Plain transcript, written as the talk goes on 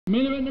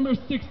Main event number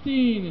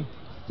 16,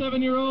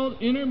 7-year-old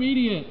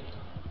intermediate.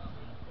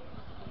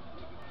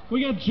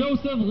 We got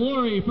Joseph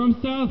Laurie from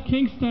South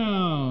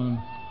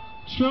Kingstown,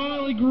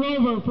 Charlie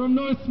Grover from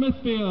North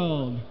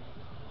Smithfield,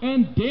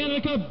 and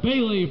Danica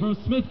Bailey from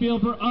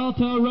Smithfield for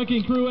Alto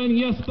Wrecking Crew and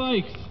Yes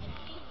Bikes.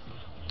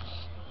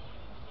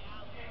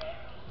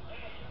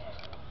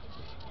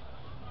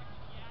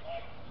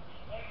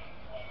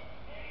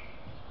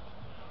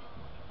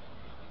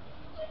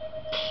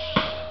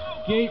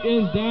 Gate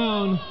is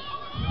down.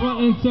 Front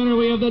and center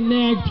we have the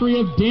Nag 3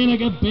 of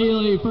Danica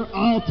Bailey for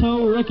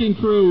Alto Wrecking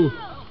Crew.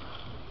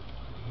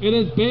 It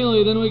is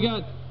Bailey, then we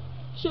got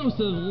Joseph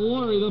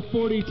Laurie, the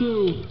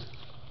 42.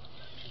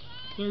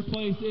 Third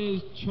place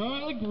is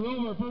Charlie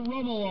Grover for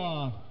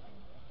Rumelaw.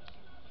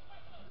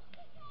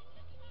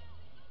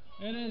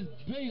 It is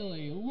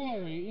Bailey,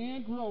 Laurie,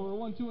 and Grover,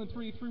 1, 2, and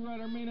 3,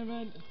 three-rider main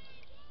event.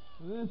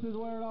 This is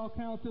where it all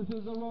counts. This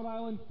is the Rhode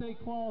Island State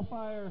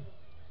Qualifier.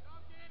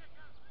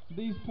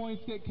 These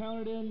points get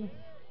counted in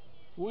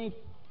with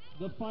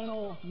the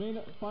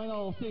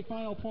state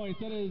final points.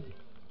 That is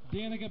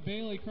Danica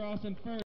Bailey crossing first.